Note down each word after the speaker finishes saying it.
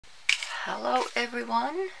Hello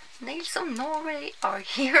everyone, Nails of Norway are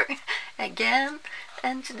here again,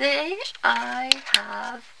 and today I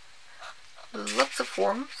have lots of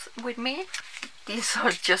forms with me. These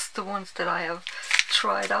are just the ones that I have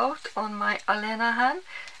tried out on my Aleana hand,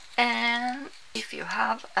 and if you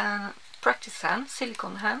have a practice hand,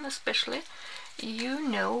 silicone hand especially, you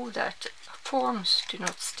know that forms do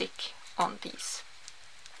not stick on these.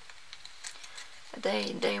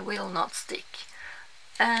 They will not stick.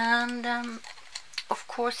 And of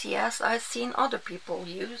course, yes, I've seen other people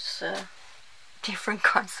use different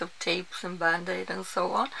kinds of tapes and band-aid and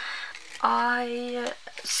so on. I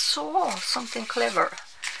saw something clever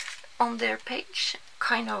on their page,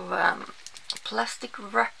 kind of plastic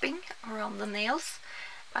wrapping around the nails,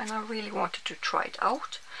 and I really wanted to try it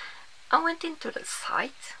out. I went into the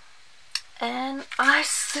site and I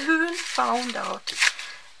soon found out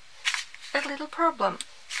a little problem.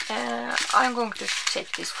 I'm going to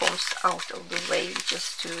take these forms out of the way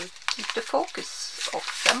just to keep the focus of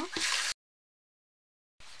them.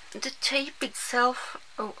 The tape itself,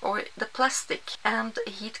 or the plastic and the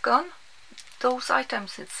heat gun, those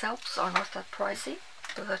items itself are not that pricey,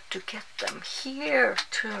 but to get them here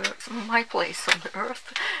to my place on the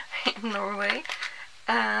earth in Norway,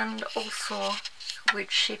 and also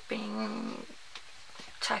with shipping,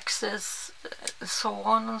 taxes, so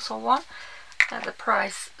on and so on, the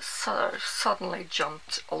price suddenly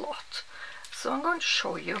jumped a lot. So I'm going to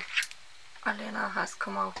show you. Aleana has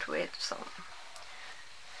come out with some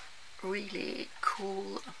really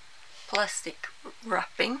cool plastic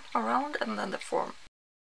wrapping around, and then the form.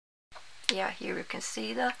 Yeah, here you can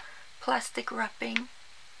see the plastic wrapping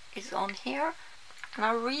is on here, and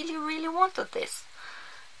I really wanted this,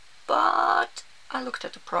 but I looked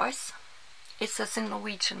at the price. It says in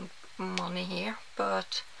Norwegian money here,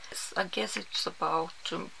 but I guess it's about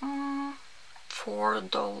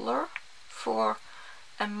 $4 for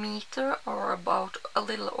a meter, or about a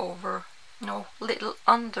little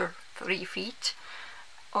under 3 feet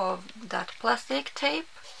of that plastic tape.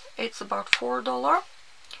 It's about $4,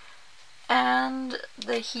 and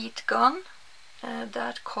the heat gun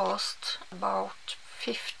that cost about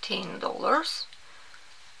 $15,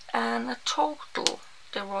 and a total,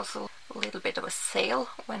 there was a little bit of a sale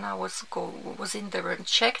when I was in there and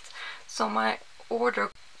checked, so my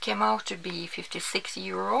order came out to be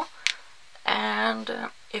 €56,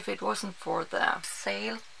 and if it wasn't for the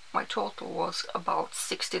sale, my total was about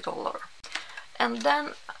 $60. And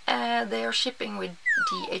then they are shipping with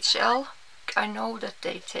DHL. I know that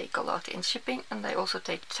they take a lot in shipping, and they also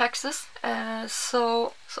take taxes,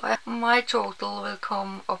 so my total will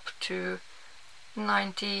come up to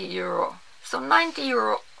 €90. So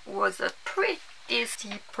 €90 was a pretty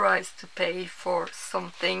steep price to pay for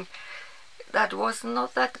something that was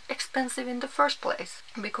not that expensive in the first place,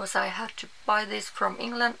 because I had to buy this from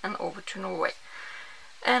England and over to Norway.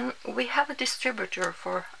 And we have a distributor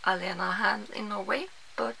for Aleana hand in Norway,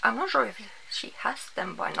 but I'm not sure if she has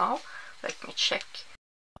them by now. Let me check.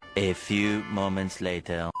 A few moments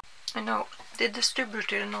later. I know the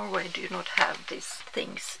distributor in Norway do not have these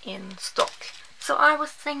things in stock. So I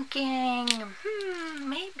was thinking,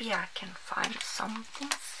 maybe I can find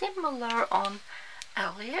something similar on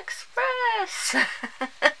AliExpress.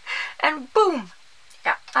 And boom!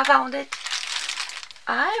 Yeah, I found it.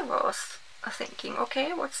 I was thinking,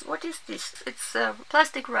 okay, what is this? It's a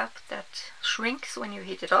plastic wrap that shrinks when you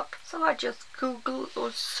heat it up. So I just Googled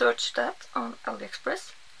or searched that on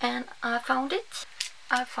AliExpress, and I found it.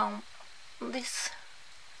 I found this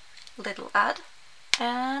little ad,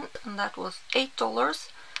 and that was $8,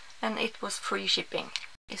 and it was free shipping.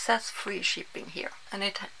 It says free shipping here, and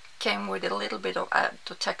it came with a little bit of add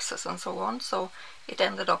to taxes and so on, so it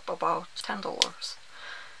ended up about $10.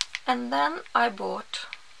 And then I bought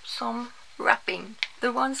some wrapping.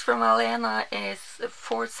 The ones from Aleana is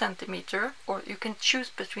 4 centimeter, or you can choose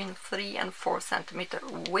between 3 and 4 centimeter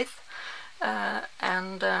width,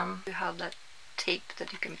 and you have that tape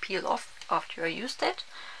that you can peel off after you used it,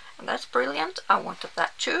 and that's brilliant. I wanted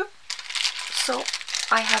that too, so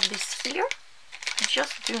I have this here. I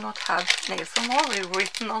just do not have Nails of Norway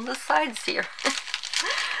written on the sides here.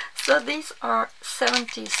 So these are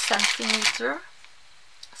 70 centimeter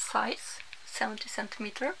size, 70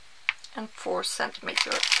 centimeter and 4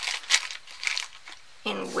 centimeter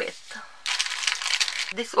in width.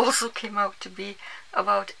 This also came out to be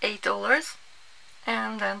about $8,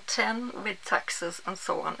 and then 10 with taxes and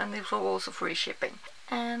so on, and this was also free shipping.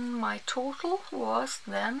 And my total was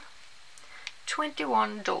then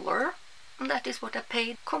 $21. That is what I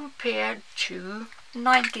paid, compared to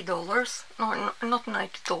 $90. No, not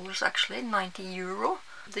 $90 actually, €90.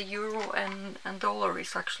 the euro and dollar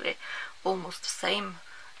is actually almost the same.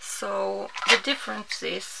 So the difference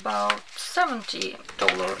is about $70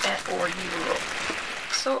 or euro.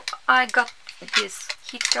 So I got this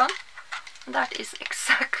heat gun. That is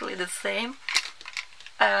exactly the same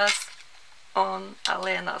as on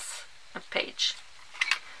Aleana's page.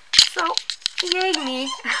 So yay me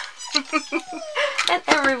and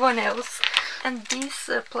everyone else. And this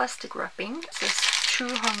plastic wrapping says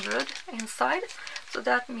 200 inside, so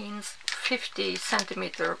that means 50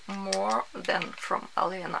 centimeter more than from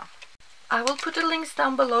Aleana. I will put the links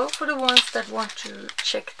down below for the ones that want to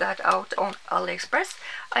check that out on AliExpress.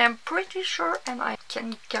 I am pretty sure, and I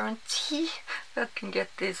can guarantee that you can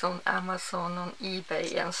get this on Amazon, on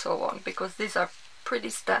eBay and so on, because these are pretty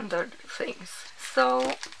standard things.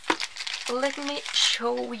 So let me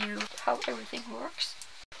show you how everything works.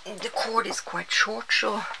 The cord is quite short,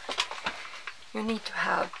 so you need to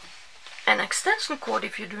have an extension cord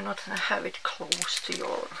if you do not have it close to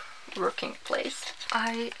your working place.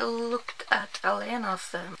 I looked at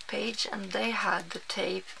Aleana's page and they had the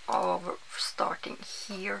tape of starting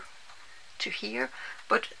here to here,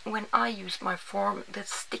 but when I use my form, the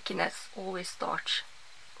stickiness always starts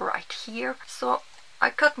right here. So I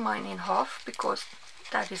cut mine in half because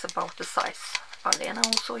that is about the size Aleana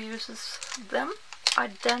also uses them. I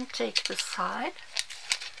then take the side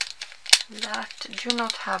that do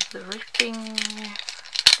not have the ripping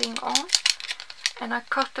thing on, and I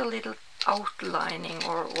cut a little outlining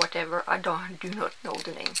or whatever. I do not know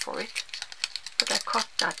the name for it, but I cut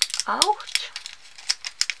that out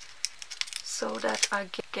so that I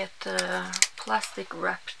get plastic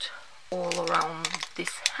wrapped all around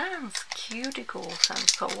these hands, cuticles and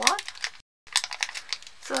so on.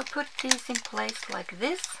 So I put these in place like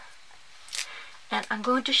this, and I'm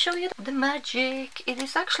going to show you the magic. It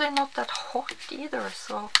is actually not that hot either,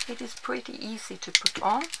 so it is pretty easy to put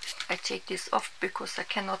on. I take this off because I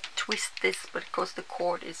cannot twist this because the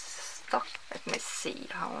cord is stuck. Let me see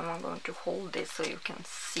how I'm going to hold this so you can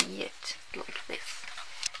see it like this.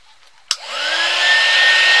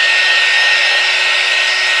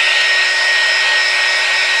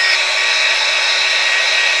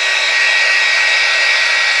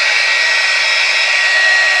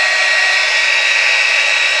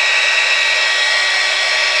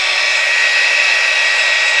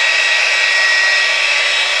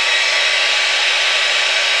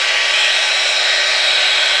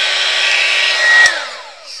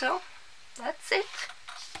 So that's it.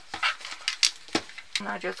 And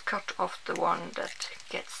I just cut off the one that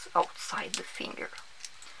gets outside the finger.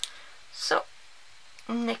 So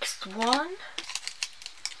next one.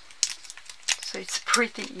 So it's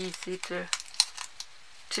pretty easy to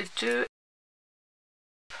do.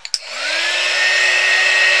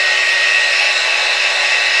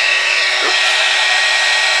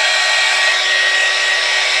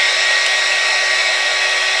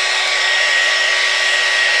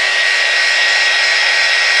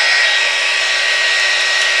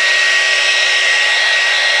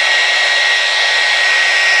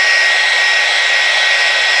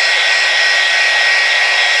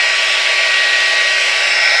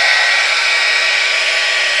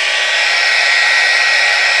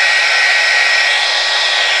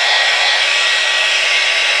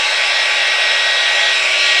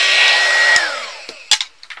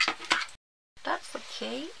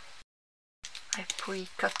 Okay, I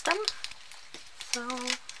pre-cut them, so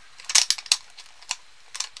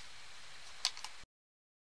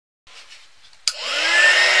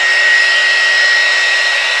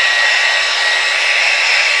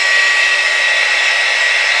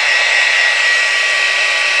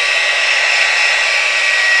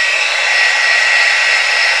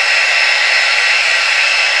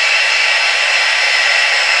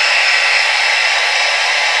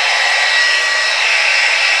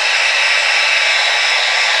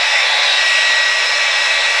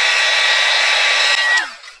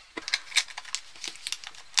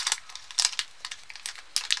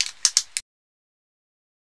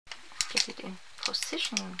get it in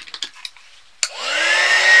position.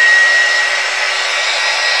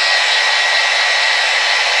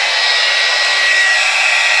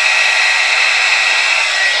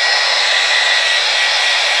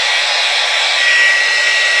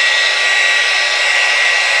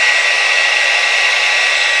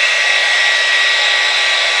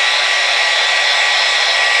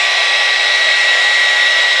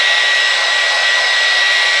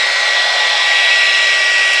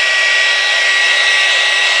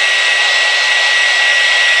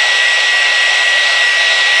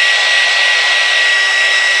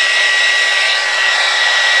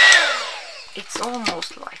 It's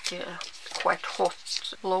almost like quite hot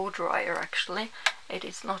blow dryer actually. It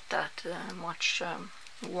is not that much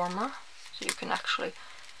warmer, so you can actually,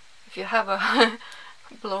 if you have a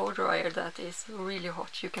blow dryer that is really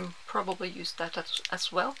hot, you can probably use that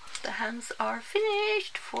as well. The hands are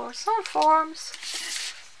finished for some forms,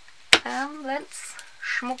 and let's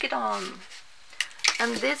schmuck it on.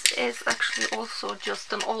 And this is actually also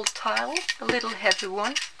just an old tile, a little heavy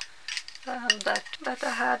one, that I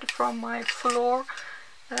had from my floor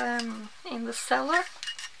in the cellar,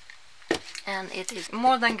 and it is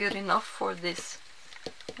more than good enough for this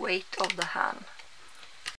weight of the hand.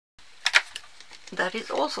 That is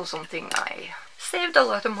also something I saved a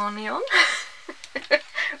lot of money on.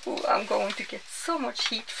 Ooh, I'm going to get so much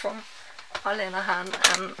heat from Aleana hand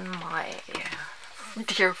and my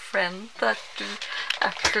dear friend that do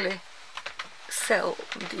actually sell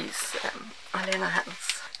these Aleana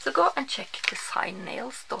hands. So go and check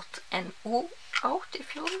designnails.no out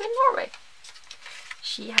if you live in Norway.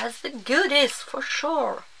 She has the goodies for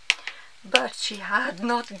sure, but she had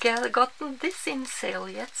not gotten this in sale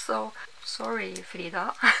yet, so sorry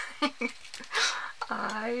Frida.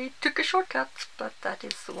 I took a shortcut, but that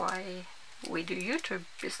is why we do YouTube,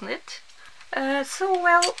 isn't it? So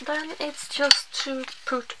well, then it's just to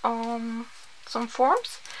put on some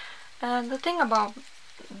forms. And the thing about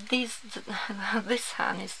this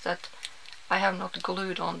hand is that I have not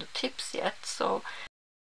glued on the tips yet, so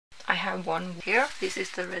I have one here. This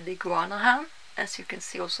is the red iguana hand, as you can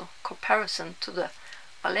see, also comparison to the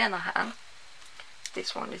Aleana hand.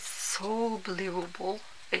 This one is so believable.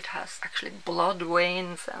 It has actually blood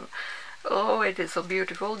veins and oh, it is so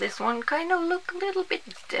beautiful. This one kind of look a little bit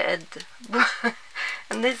dead.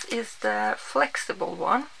 And this is the flexible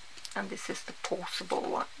one, and this is the posable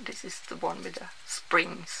one. This is the one with the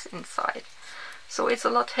springs inside. So it's a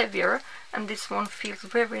lot heavier, and this one feels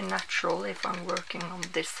very natural if I'm working on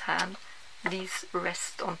this hand. These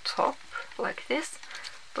rest on top like this,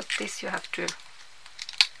 but this you have to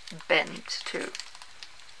bend to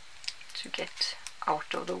get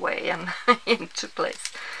out of the way and into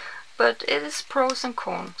place. But it is pros and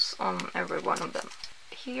cons on every one of them.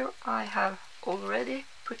 Here I have already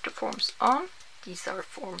put the forms on. These are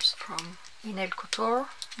forms from Nail Couture,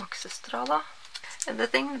 Max Estrada. And the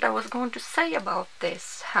thing that I was going to say about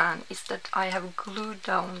this hand is that I have glued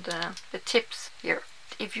down the tips here.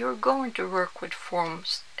 If you're going to work with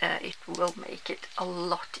forms, it will make it a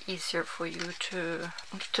lot easier for you to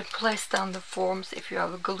place down the forms if you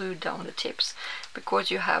have glued down the tips,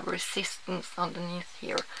 because you have resistance underneath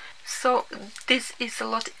here. So this is a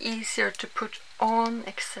lot easier to put on,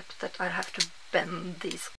 except that I have to bend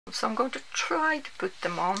these. So I'm going to try to put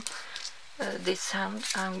them on this hand.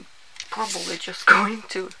 I'm probably just going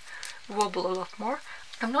to wobble a lot more.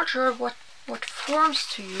 I'm not sure what forms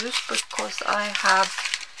to use, because I have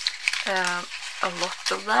a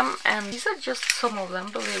lot of them, and these are just some of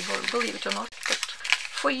them, believe it or not. But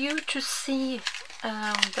for you to see,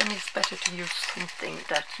 then it's better to use something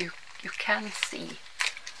that you can see.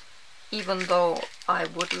 Even though I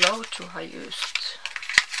would love to have used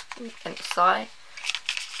NSI,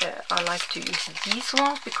 I like to use these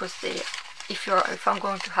ones because they, if I'm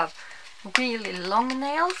going to have really long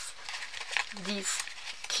nails, these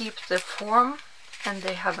keep the form and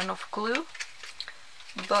they have enough glue.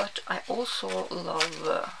 But I also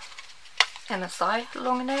love NSI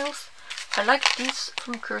long nails. I like these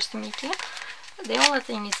from Kirsten. The only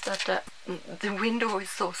thing is that the window is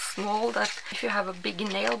so small that if you have a big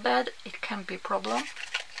nail bed, it can be a problem.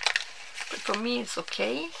 But for me it's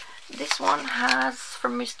okay. This one has,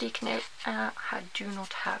 from Mystique Nail, I do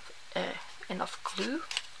not have enough glue,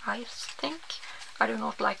 I think. I do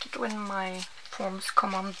not like it when my forms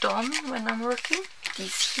come undone when I'm working.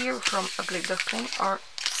 These here from Ugly Duckling are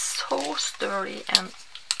so sturdy and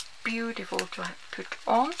beautiful to put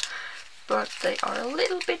on, but they are a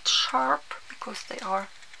little bit sharp because they are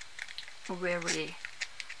very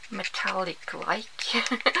metallic like.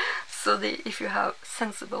 So if you have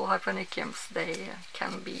sensible hyponychiums, they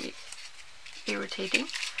can be irritating.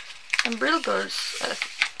 And Brillbirds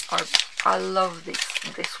I love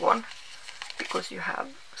this one, because you have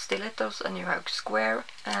stilettos and you have square,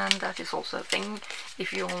 and that is also a thing.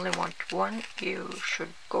 If you only want one, you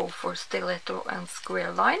should go for stiletto and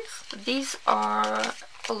square lines. These are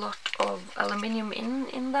a lot of aluminium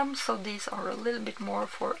in them, so these are a little bit more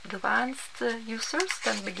for advanced users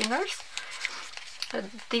than beginners.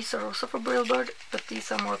 These are also for Brillbird, but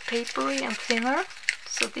these are more papery and thinner,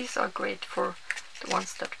 so these are great for the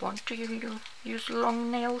ones that want to use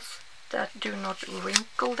long nails that do not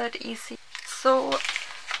wrinkle that easy. So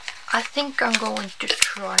I think I'm going to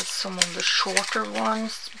try some of the shorter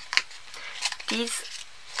ones. These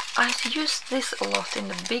I used this a lot in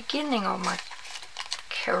the beginning of my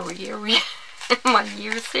career, my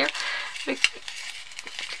years here,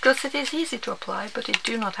 because it is easy to apply, but it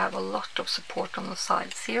do not have a lot of support on the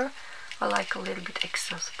sides here. I like a little bit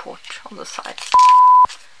extra support on the sides.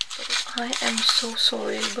 I am so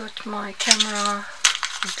sorry, but my camera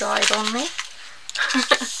died on me.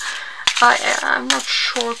 I'm not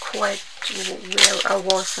sure quite where I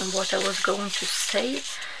was and what I was going to say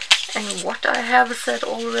and what I have said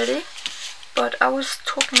already, but I was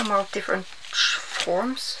talking about different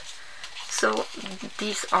forms. So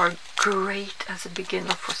these are great as a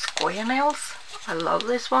beginner for square nails. I love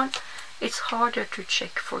this one. It's harder to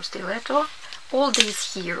check for stiletto. All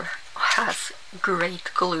these here has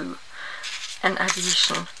great glue and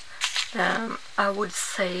adhesion. I would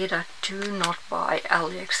say that do not buy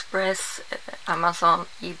AliExpress, Amazon,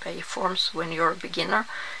 eBay forms when you're a beginner,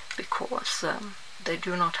 because they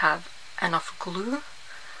do not have enough glue,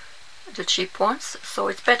 the cheap ones. So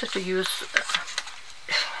it's better to use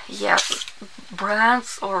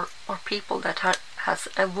brands or people that has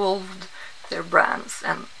evolved their brands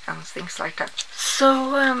and things like that.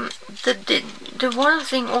 So the one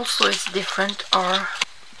thing also is different are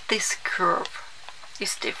this curve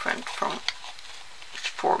is different from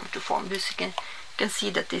form to form. This you can see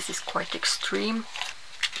that this is quite extreme.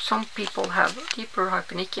 Some people have deeper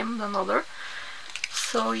hyponychium than other,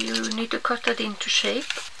 so you need to cut that into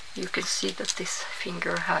shape. You can see that this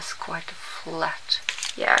finger has quite a flat.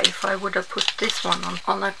 Yeah, if I would have put this one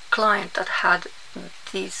on a client that had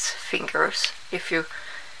these fingers, if you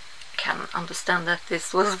can understand that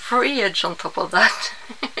this was free edge on top of that.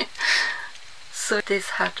 So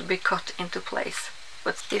this had to be cut into place.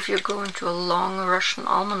 But if you go into a long Russian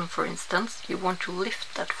almond, for instance, you want to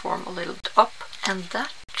lift that form a little bit up, and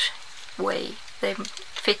that way they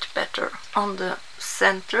fit better on the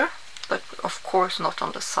center, but of course not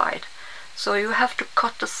on the side. So you have to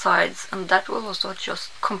cut the sides, and that will also adjust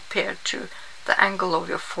compared to the angle of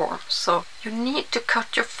your form. So you need to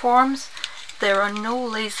cut your forms. There are no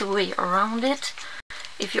lazy way around it.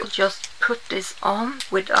 If you just put this on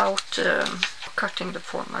without cutting the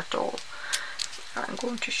form at all. I'm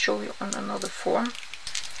going to show you on another form,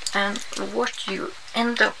 and what you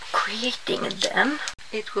end up creating then,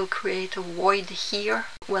 it will create a void here.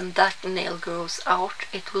 When that nail goes out,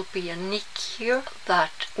 it will be a nick here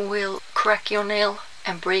that will crack your nail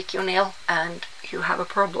and break your nail, and you have a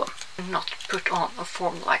problem. Not put on a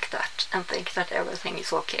form like that and think that everything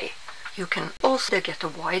is okay. You can also get a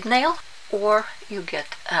wide nail, or you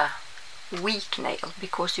get a weak nail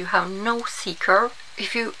because you have no C-curve.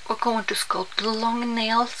 If you are going to sculpt long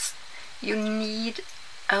nails, you need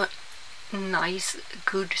a nice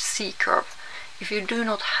good C-curve. If you do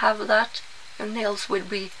not have that, your nails will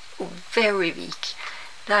be very weak.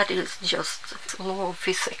 That is just law of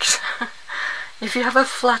physics. If you have a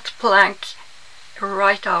flat plank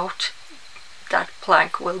right out, that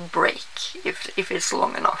plank will break if it's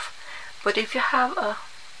long enough. But if you have a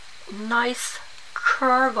nice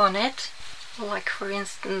curve on it, like for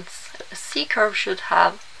instance, a C-curve should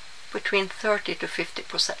have between 30 to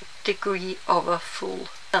 50% degree of a full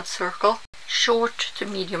circle. Short to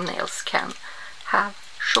medium nails can have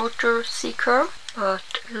shorter C-curve,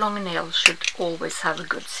 but long nails should always have a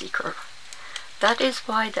good C-curve. That is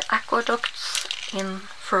why the aqueducts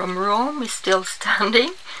from Rome is still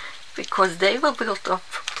standing, because they were built up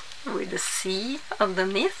with the sea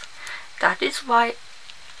underneath. That is why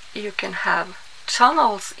you can have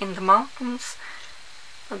tunnels in the mountains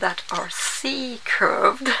that are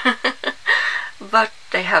C-curved, but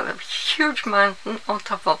they have a huge mountain on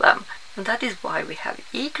top of them. And that is why we have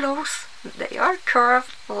igloos. They are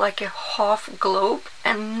curved like a half globe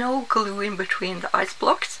and no glue in between the ice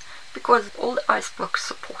blocks, because all the ice blocks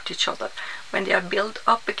support each other. When they are built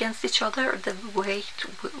up against each other, the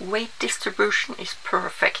weight distribution is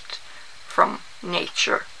perfect from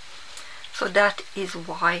nature. So that is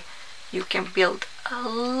why you can build a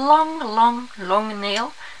long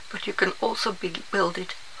nail, but you can also build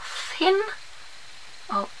it thin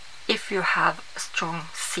if you have a strong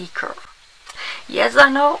C-curve. Yes, I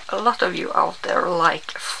know a lot of you out there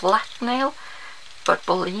like a flat nail, but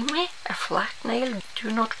believe me, a flat nail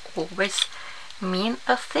do not always mean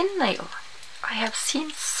a thin nail. I have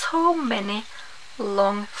seen so many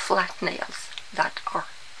long flat nails that are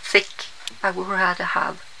thick. I would rather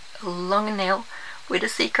have a long nail with a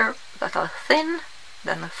C-curve that are thin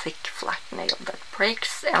than a thick flat nail that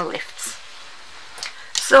breaks and lifts.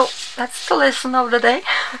 So that's the lesson of the day.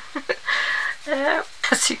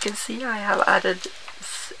 As you can see, I have added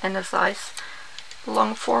NSI's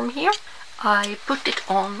long form here. I put it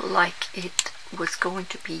on like it was going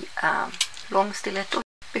to be long stiletto,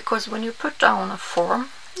 because because when you put down a form,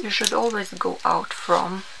 you should always go out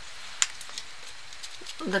from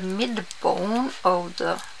the mid bone of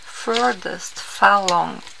the furthest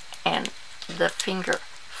phalanx and the finger.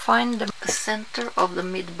 Find the center of the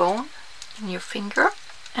mid bone in your finger,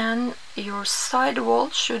 and your sidewall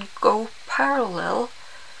should go parallel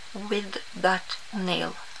with that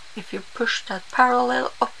nail. If you push that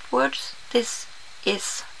parallel upwards, this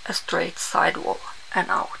is a straight sidewall and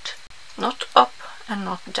out. Not up and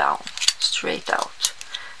not down, straight out.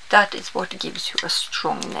 That is what gives you a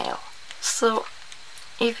strong nail. So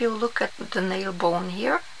if you look at the nail bone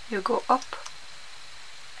here, you go up,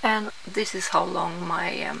 and this is how long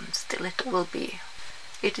my stiletto will be.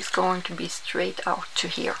 It is going to be straight out to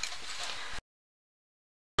here.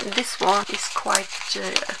 This one is quite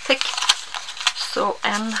thick, so,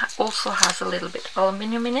 and also has a little bit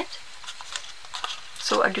aluminium in it,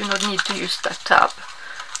 so I do not need to use that tab,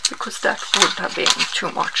 because that would have been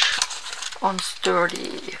too much on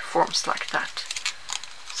sturdy forms like that.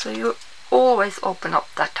 So you always open up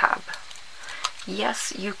that tab.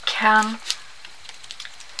 Yes, you can,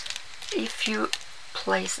 if you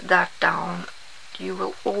place that down, you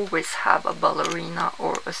will always have a ballerina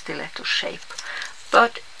or a stiletto shape,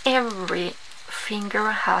 but every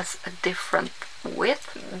finger has a different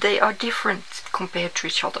width. They are different compared to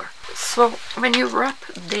each other. So when you wrap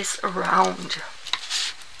this around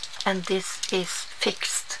and this is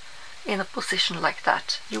fixed in a position like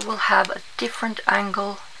that, you will have a different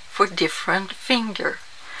angle for different finger.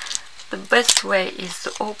 The best way is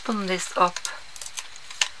to open this up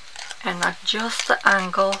and adjust the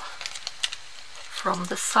angle from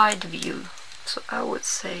the side view. So I would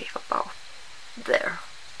say about there.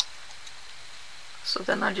 So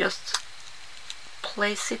then I just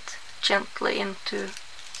place it gently into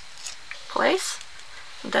place.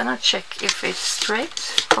 Then I check if it's straight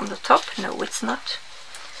from the top. No, it's not.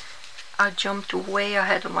 I jumped way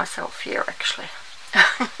ahead of myself here actually.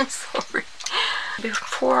 Sorry.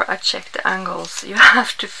 Before I check the angles, you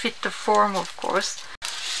have to fit the form, of course.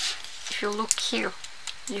 If you look here,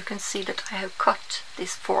 you can see that I have cut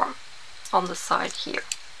this form on the side here.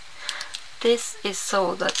 This is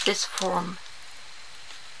so that this form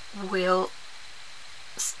will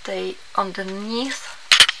stay underneath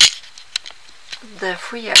the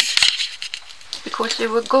free edge. Because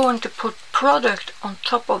you were going to put product on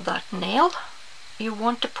top of that nail, you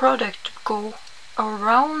want the product to go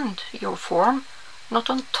around your form, not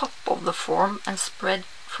on top of the form and spread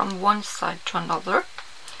from one side to another.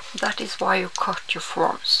 That is why you cut your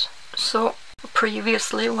forms. So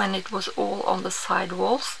previously, when it was all on the side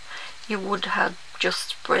walls, you would have just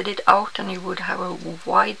spread it out and you would have a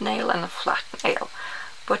wide nail and a flat nail.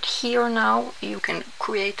 But here now you can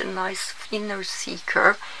create a nice inner C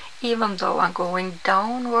curve. Even though I'm going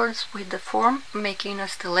downwards with the form, making a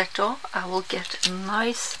stiletto, I will get a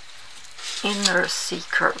nice inner C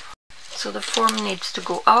curve. So the form needs to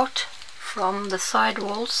go out from the side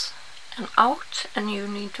walls and out, and you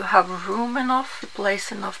need to have room enough to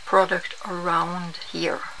place enough product around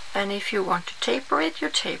here. And if you want to taper it, you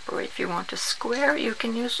taper it. If you want to square, you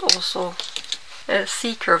can use also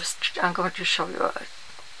C curves. I'm going to show you a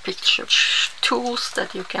picture. Tools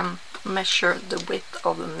that you can measure the width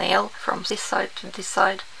of the nail from this side to this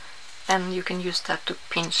side, and you can use that to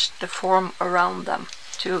pinch the form around them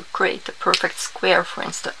to create a perfect square, for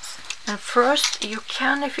instance. And first you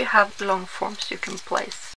can, if you have long forms, you can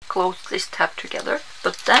close this tab together,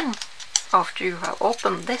 but then after you have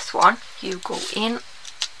opened this one, you go in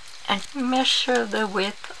and measure the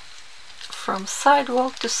width from sidewall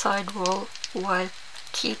to sidewall while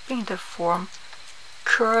keeping the form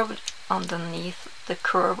curved underneath the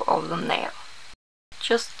curve of the nail.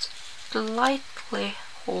 Just lightly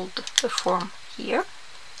hold the form here,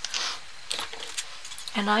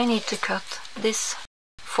 and I need to cut this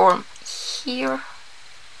form here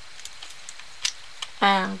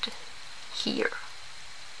and here.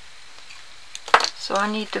 So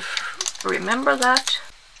I need to remember that.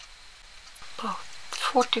 About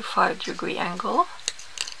 45-degree angle.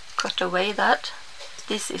 Cut away that.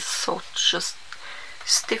 This is so just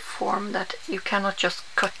stiff form that you cannot just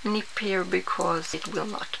cut nip here because it will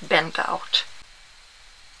not bend out.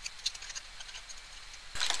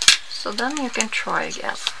 So then you can try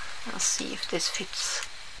again and see if this fits.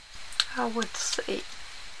 I would say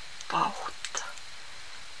about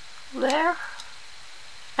there,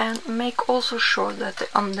 and make also sure that the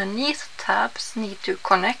underneath tabs need to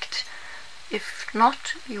connect. If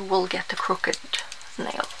not, you will get a crooked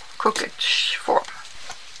nail, crooked form.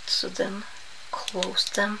 So then close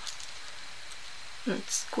them and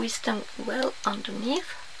squeeze them well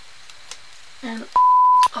underneath and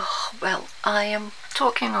Oh, well, I am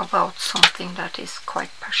talking about something that is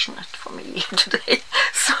quite passionate for me today,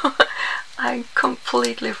 so I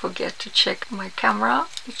completely forget to check my camera.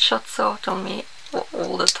 It shuts out on me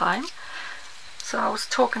all the time. So I was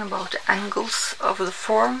talking about the angles of the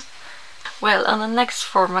form. Well, on the next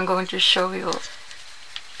form I'm going to show you,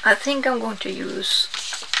 I think I'm going to use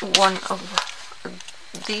one of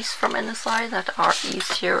these from NSI that are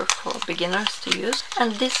easier for beginners to use,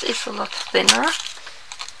 and this is a lot thinner.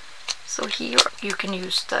 So here you can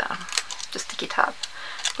use the sticky tab,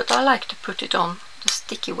 but I like to put it on the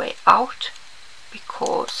sticky way out,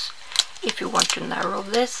 because if you want to narrow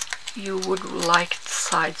this, you would like the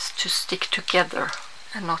sides to stick together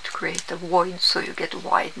and not create a void so you get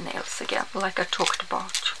wide nails again, like I talked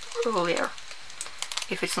about earlier,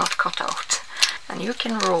 if it's not cut out. And you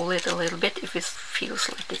can roll it a little bit if it feels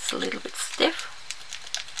like it's a little bit stiff.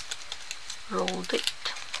 Roll it.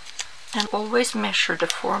 And always measure the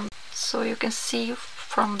form so you can see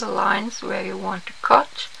from the lines where you want to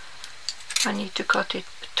cut. I need to cut it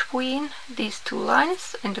between these two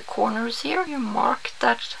lines in the corners here. You mark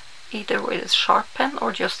that either with a sharp pen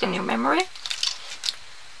or just in your memory.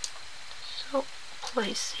 So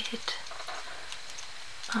place it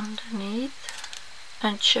underneath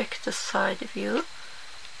and check the side view.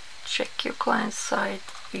 Check your client's side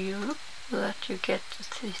view that you get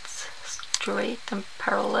it straight and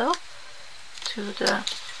parallel to the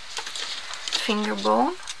finger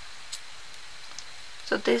bone.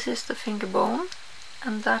 So this is the finger bone,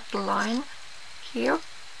 and that line here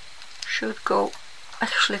should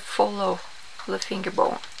actually follow the finger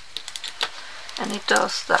bone, and it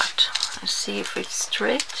does that. Let's see if it's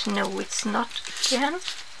straight. No, it's not again.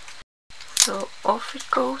 So off it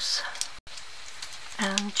goes,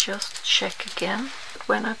 and just check again.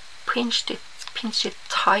 When I pinch it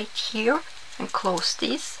tight here and close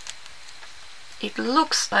these, it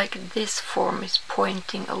looks like this form is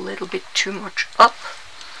pointing a little bit too much up,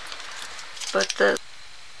 but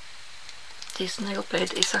this nail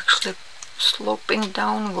bed is actually sloping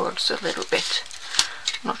downwards a little bit.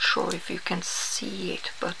 Not sure if you can see it,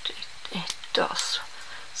 but it does.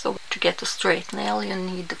 So to get a straight nail you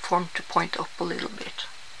need the form to point up a little bit.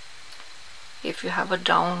 If you have a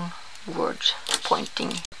downward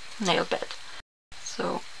pointing nail bed.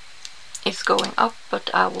 So it's going up, but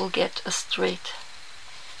I will get a straight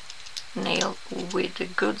nail with a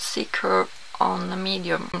good C-curve on the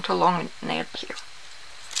medium to long nail here.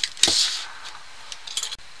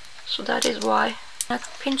 So that is why I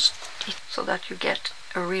pinched it, so that you get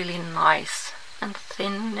a really nice and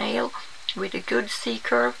thin nail with a good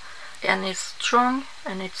C-curve, and it's strong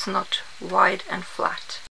and it's not wide and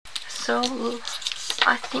flat. So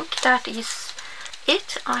I think that is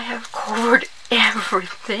it. I have covered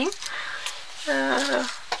everything,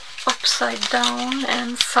 upside down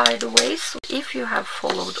and sideways. If you have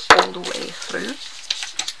followed all the way through,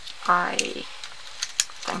 I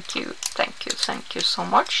thank you so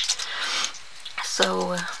much.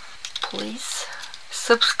 So please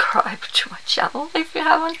subscribe to my channel if you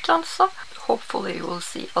haven't done so. Hopefully you will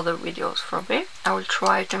see other videos from me. I will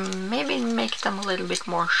try to maybe make them a little bit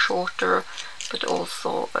more shorter, but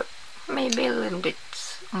also maybe a little bit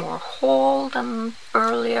more haul than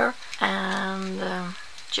earlier, and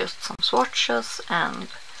just some swatches and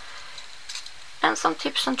some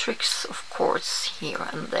tips and tricks, of course, here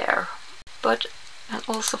and there. And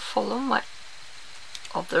also follow my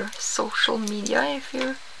other social media if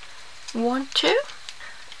you want to.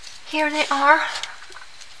 Here they are.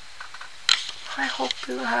 I hope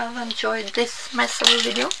you have enjoyed this mess of a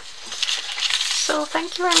video. So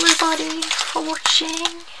thank you everybody for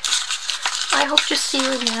watching. I hope to see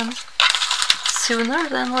you again sooner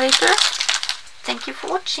than later. Thank you for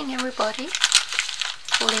watching everybody.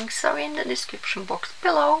 Links are in the description box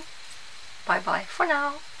below. Bye bye for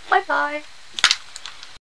now. Bye bye.